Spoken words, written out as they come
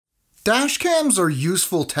Dashcams are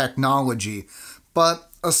useful technology, but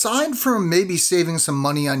aside from maybe saving some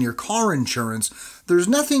money on your car insurance, there's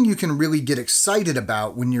nothing you can really get excited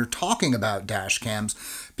about when you're talking about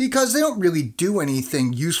dashcams because they don't really do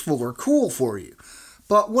anything useful or cool for you.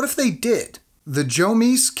 But what if they did? The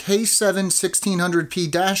Jomise K7 1600P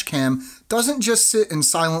Dashcam doesn't just sit and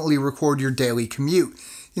silently record your daily commute.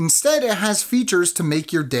 Instead, it has features to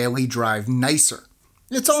make your daily drive nicer.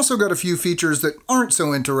 It's also got a few features that aren't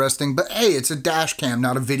so interesting, but hey, it's a dashcam,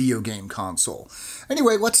 not a video game console.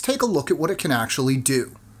 Anyway, let's take a look at what it can actually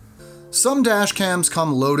do. Some dashcams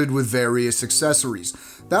come loaded with various accessories.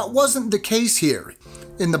 That wasn't the case here.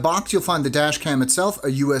 In the box, you'll find the dashcam itself, a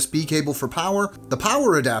USB cable for power, the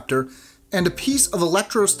power adapter, and a piece of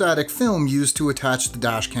electrostatic film used to attach the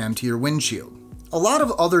dashcam to your windshield. A lot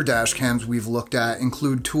of other dashcams we've looked at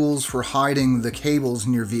include tools for hiding the cables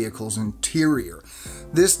in your vehicle's interior.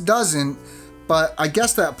 This doesn't, but I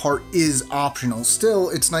guess that part is optional. Still,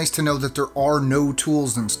 it's nice to know that there are no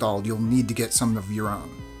tools installed. You'll need to get some of your own.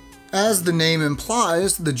 As the name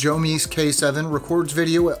implies, the Jomise K7 records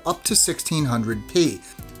video at up to 1600p.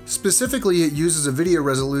 Specifically, it uses a video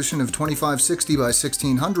resolution of 2560 by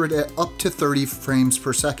 1600 at up to 30 frames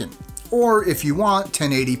per second. Or if you want,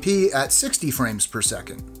 1080p at 60 frames per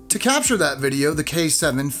second. To capture that video, the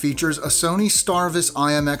K7 features a Sony Starvis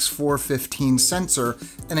IMX415 sensor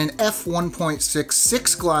and an f1.6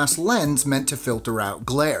 6-glass lens meant to filter out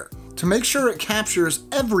glare. To make sure it captures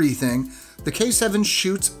everything, the K7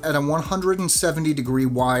 shoots at a 170-degree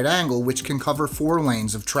wide angle, which can cover 4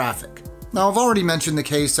 lanes of traffic. Now, I've already mentioned the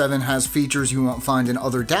K7 has features you won't find in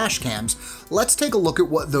other dashcams. Let's take a look at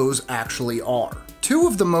what those actually are. Two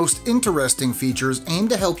of the most interesting features aim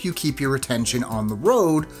to help you keep your attention on the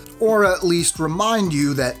road, or at least remind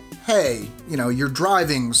you that, hey, you're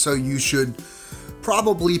driving, so you should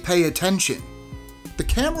probably pay attention. The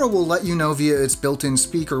camera will let you know via its built-in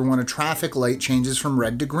speaker when a traffic light changes from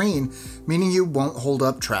red to green, meaning you won't hold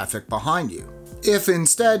up traffic behind you. If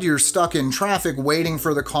instead you're stuck in traffic waiting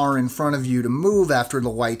for the car in front of you to move after the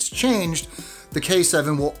lights changed, the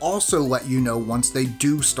K7 will also let you know once they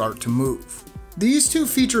do start to move. These two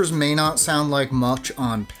features may not sound like much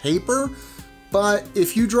on paper, but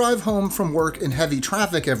if you drive home from work in heavy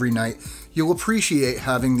traffic every night, you'll appreciate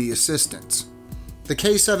having the assistance. The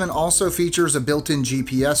K7 also features a built-in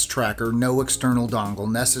GPS tracker, no external dongle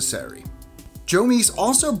necessary. Jomise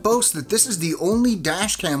also boasts that this is the only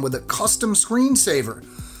dashcam with a custom screensaver.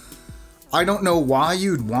 I don't know why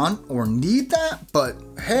you'd want or need that, but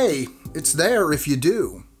hey, it's there if you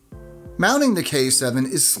do. Mounting the K7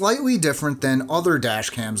 is slightly different than other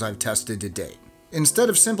dashcams I've tested to date. Instead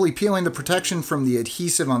of simply peeling the protection from the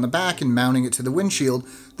adhesive on the back and mounting it to the windshield,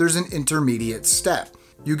 there's an intermediate step.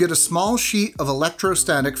 You get a small sheet of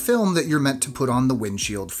electrostatic film that you're meant to put on the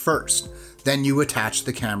windshield first. Then you attach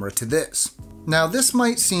the camera to this. Now, this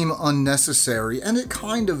might seem unnecessary, and it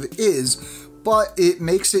kind of is, but it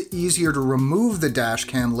makes it easier to remove the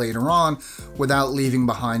dashcam later on without leaving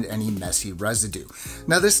behind any messy residue.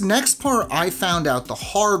 Now, this next part I found out the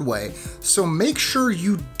hard way, so make sure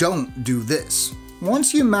you don't do this.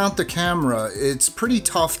 Once you mount the camera, it's pretty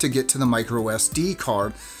tough to get to the micro SD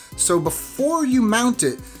card, so before you mount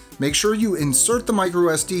it, make sure you insert the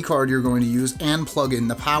micro SD card you're going to use and plug in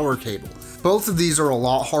the power cable. Both of these are a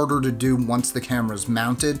lot harder to do once the camera's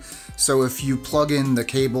mounted, so if you plug in the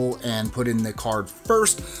cable and put in the card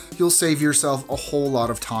first, you'll save yourself a whole lot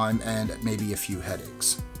of time and maybe a few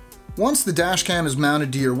headaches. Once the dashcam is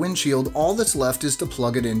mounted to your windshield, all that's left is to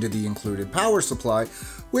plug it into the included power supply,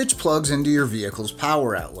 which plugs into your vehicle's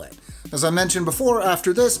power outlet. As I mentioned before,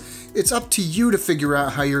 after this, it's up to you to figure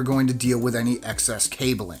out how you're going to deal with any excess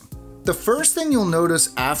cabling. The first thing you'll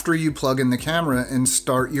notice after you plug in the camera and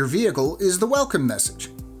start your vehicle is the welcome message.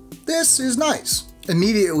 This is nice.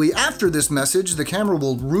 Immediately after this message, the camera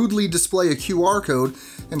will rudely display a QR code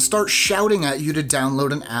and start shouting at you to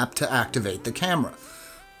download an app to activate the camera.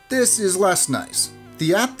 This is less nice.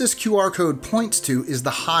 The app this QR code points to is the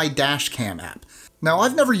Hi Dashcam app. Now,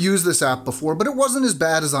 I've never used this app before, but it wasn't as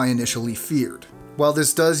bad as I initially feared. While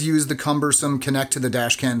this does use the cumbersome connect to the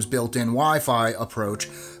dashcam's built-in Wi-Fi approach,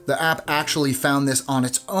 the app actually found this on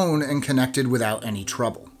its own and connected without any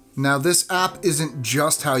trouble. Now, this app isn't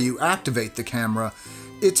just how you activate the camera,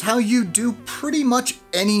 it's how you do pretty much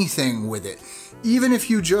anything with it. Even if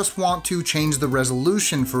you just want to change the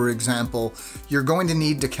resolution, for example, you're going to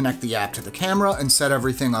need to connect the app to the camera and set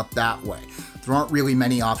everything up that way. There aren't really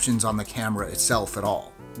many options on the camera itself at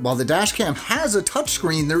all. While the dashcam has a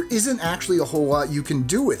touchscreen, there isn't actually a whole lot you can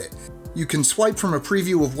do with it. You can swipe from a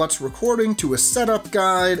preview of what's recording to a setup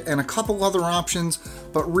guide and a couple other options,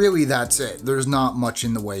 but really that's it. There's not much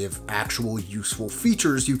in the way of actual useful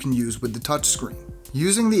features you can use with the touchscreen.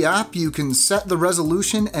 Using the app, you can set the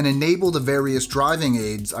resolution and enable the various driving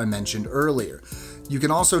aids I mentioned earlier. You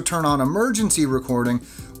can also turn on emergency recording,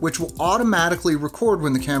 which will automatically record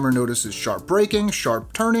when the camera notices sharp braking,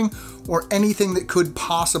 sharp turning, or anything that could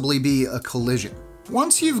possibly be a collision.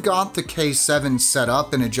 Once you've got the K7 set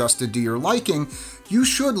up and adjusted to your liking, you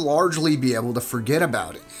should largely be able to forget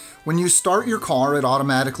about it. When you start your car, it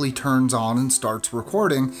automatically turns on and starts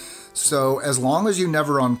recording, so as long as you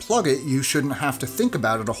never unplug it, you shouldn't have to think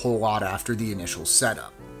about it a whole lot after the initial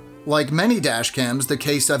setup. Like many dash cams, the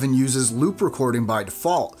K7 uses loop recording by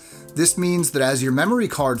default. This means that as your memory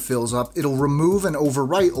card fills up, it'll remove and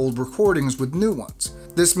overwrite old recordings with new ones.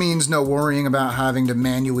 This means no worrying about having to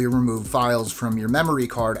manually remove files from your memory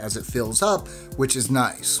card as it fills up, which is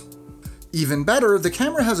nice. Even better, the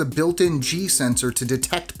camera has a built-in G sensor to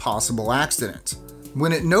detect possible accidents.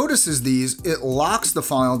 When it notices these, it locks the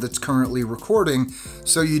file that's currently recording,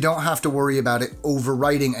 so you don't have to worry about it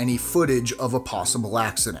overwriting any footage of a possible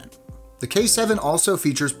accident. The K7 also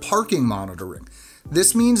features parking monitoring.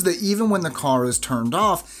 This means that even when the car is turned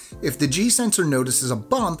off, if the G sensor notices a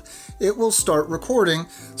bump, it will start recording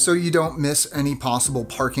so you don't miss any possible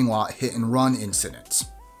parking lot hit and run incidents.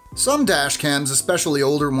 Some dash cams, especially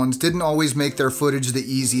older ones, didn't always make their footage the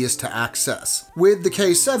easiest to access. With the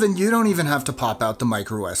K7, you don't even have to pop out the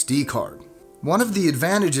micro SD card. One of the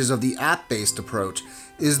advantages of the app-based approach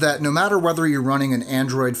is that no matter whether you're running an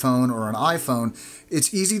Android phone or an iPhone,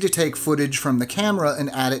 it's easy to take footage from the camera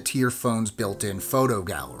and add it to your phone's built-in photo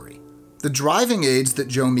gallery. The driving aids that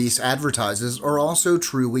Jomise advertises are also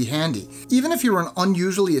truly handy. Even if you're an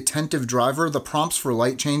unusually attentive driver, the prompts for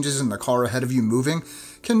light changes in the car ahead of you moving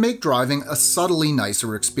can make driving a subtly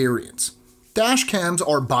nicer experience. Dash cams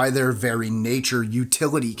are by their very nature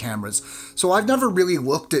utility cameras, so I've never really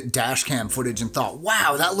looked at dash cam footage and thought,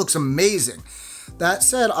 wow, that looks amazing. That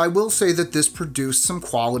said, I will say that this produced some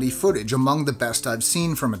quality footage, among the best I've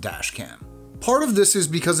seen from a dash cam. Part of this is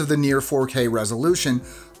because of the near 4K resolution.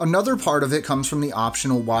 Another part of it comes from the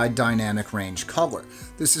optional wide dynamic range color.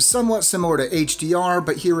 This is somewhat similar to HDR,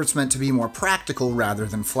 but here it's meant to be more practical rather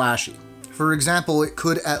than flashy. For example, it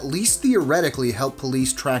could at least theoretically help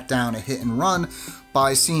police track down a hit and run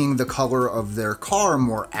by seeing the color of their car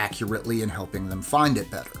more accurately and helping them find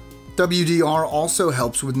it better. WDR also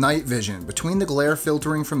helps with night vision. Between the glare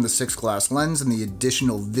filtering from the 6-glass lens and the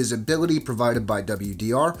additional visibility provided by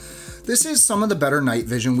WDR, this is some of the better night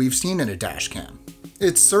vision we've seen in a dash cam.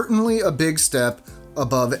 It's certainly a big step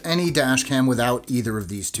above any dash cam without either of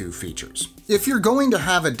these two features. If you're going to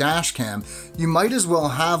have a dash cam, you might as well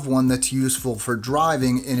have one that's useful for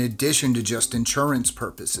driving in addition to just insurance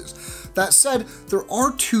purposes. That said, there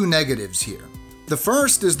are two negatives here. The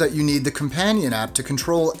first is that you need the companion app to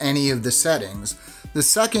control any of the settings. The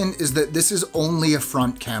second is that this is only a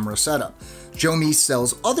front camera setup. Jomise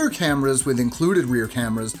sells other cameras with included rear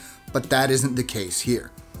cameras, but that isn't the case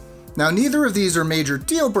here. Now, neither of these are major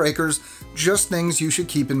deal breakers, just things you should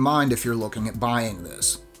keep in mind if you're looking at buying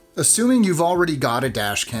this. Assuming you've already got a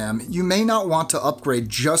dash cam, you may not want to upgrade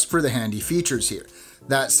just for the handy features here.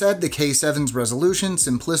 That said, the K7's resolution,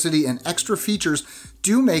 simplicity, and extra features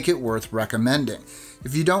do make it worth recommending.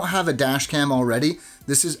 If you don't have a dash cam already,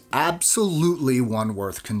 this is absolutely one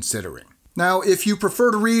worth considering. Now, if you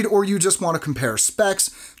prefer to read or you just want to compare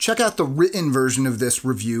specs, check out the written version of this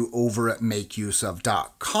review over at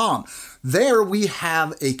makeuseof.com. There we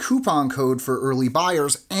have a coupon code for early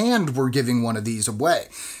buyers, and we're giving one of these away.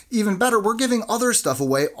 Even better, we're giving other stuff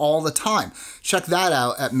away all the time. Check that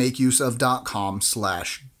out at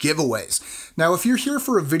makeuseof.com/giveaways. Now, if you're here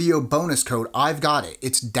for a video bonus code, I've got it.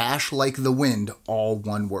 It's Dash Like the Wind, all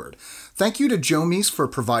one word. Thank you to Jomise for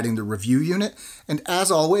providing the review unit, and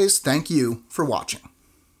as always, thank you for watching.